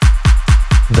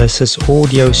This is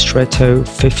Audio Stretto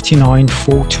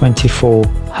 59424.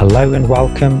 Hello and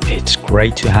welcome, it's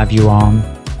great to have you on.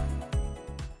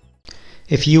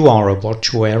 If you are a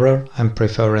watch wearer and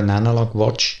prefer an analog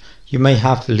watch, you may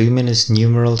have luminous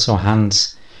numerals or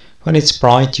hands. When it's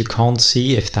bright you can't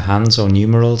see if the hands or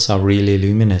numerals are really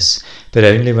luminous, but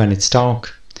only when it's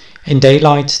dark. In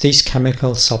daylight, these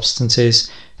chemical substances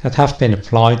that have been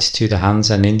applied to the hands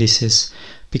and indices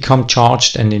become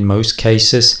charged, and in most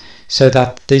cases so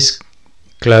that this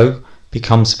glow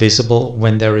becomes visible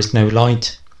when there is no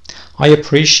light. I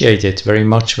appreciate it very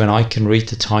much when I can read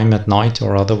the time at night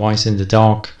or otherwise in the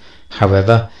dark.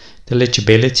 However, the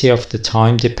legibility of the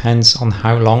time depends on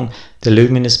how long the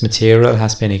luminous material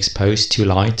has been exposed to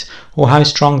light, or how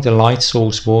strong the light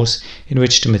source was in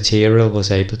which the material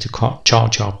was able to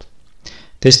charge up.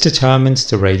 This determines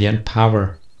the radiant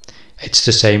power. It's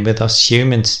the same with us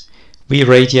humans. We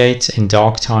radiate in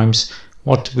dark times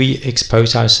what we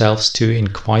expose ourselves to in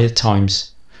quiet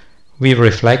times. We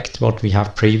reflect what we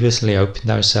have previously opened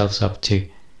ourselves up to.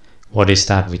 What is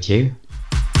that with you?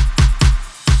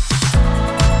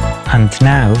 And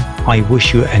now I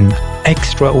wish you an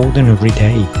extraordinary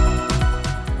day.